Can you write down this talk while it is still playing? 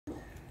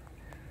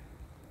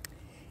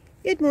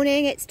Good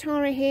morning, it's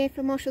Tara here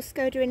from Marshall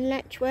Skoda in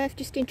Letchworth,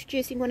 just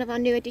introducing one of our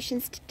new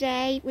additions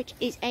today, which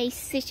is a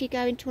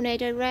Citigo in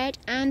Tornado Red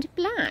and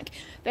Black.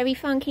 Very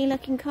funky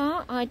looking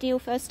car, ideal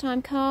first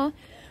time car,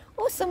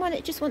 or someone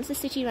that just wants a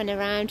city run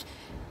around.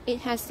 It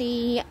has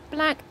the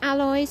black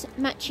alloys,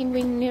 matching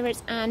wing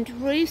mirrors and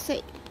roof,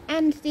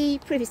 and the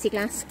privacy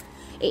glass.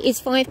 It is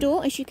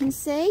 5-door, as you can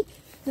see.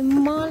 The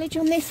mileage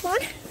on this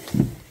one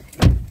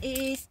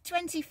is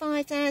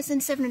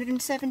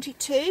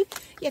 25,772. You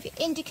have your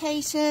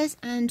indicators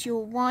and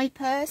your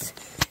wipers.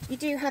 You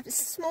do have a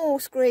small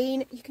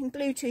screen. You can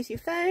Bluetooth your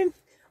phone,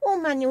 or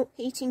manual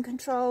heating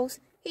controls,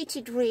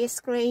 heated rear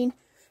screen,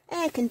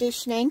 air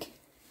conditioning.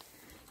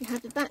 You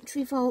have the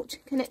battery volt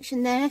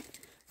connection there,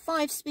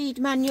 5-speed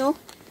manual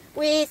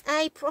with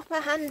a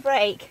proper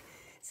handbrake.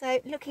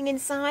 So looking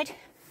inside,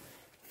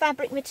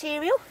 fabric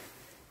material,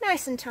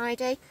 nice and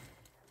tidy.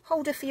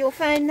 Holder for your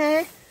phone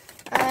there.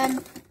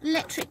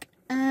 Electric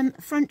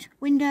front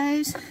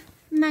windows,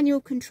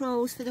 manual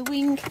controls for the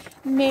wing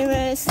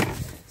mirrors.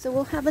 So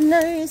we'll have a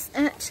nose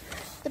at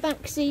the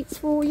back seats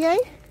for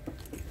you.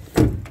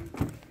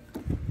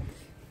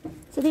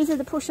 So these are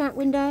the push-out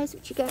windows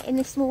which you get in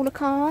the smaller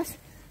cars.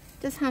 It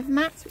does have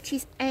mats, which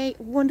is a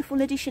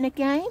wonderful addition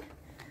again.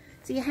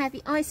 So you have the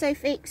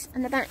ISOFIX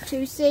and the back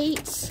 2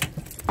 seats.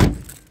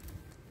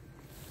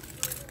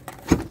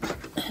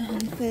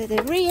 And for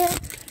the rear,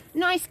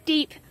 nice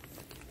deep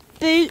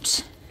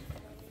boot,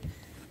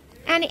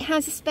 and it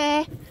has a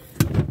spare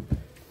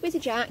with a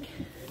jack.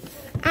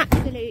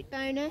 Absolute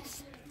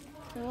bonus.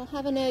 So we'll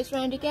have a nose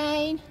round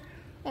again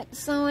at the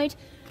side.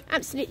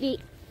 Absolutely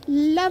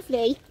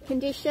lovely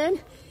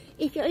condition.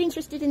 If you're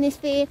interested in this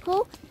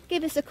vehicle,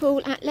 give us a call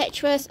at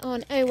Letchworth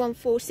on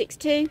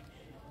 01462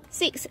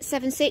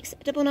 676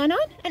 999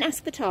 and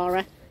ask for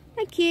Tara.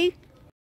 Thank you.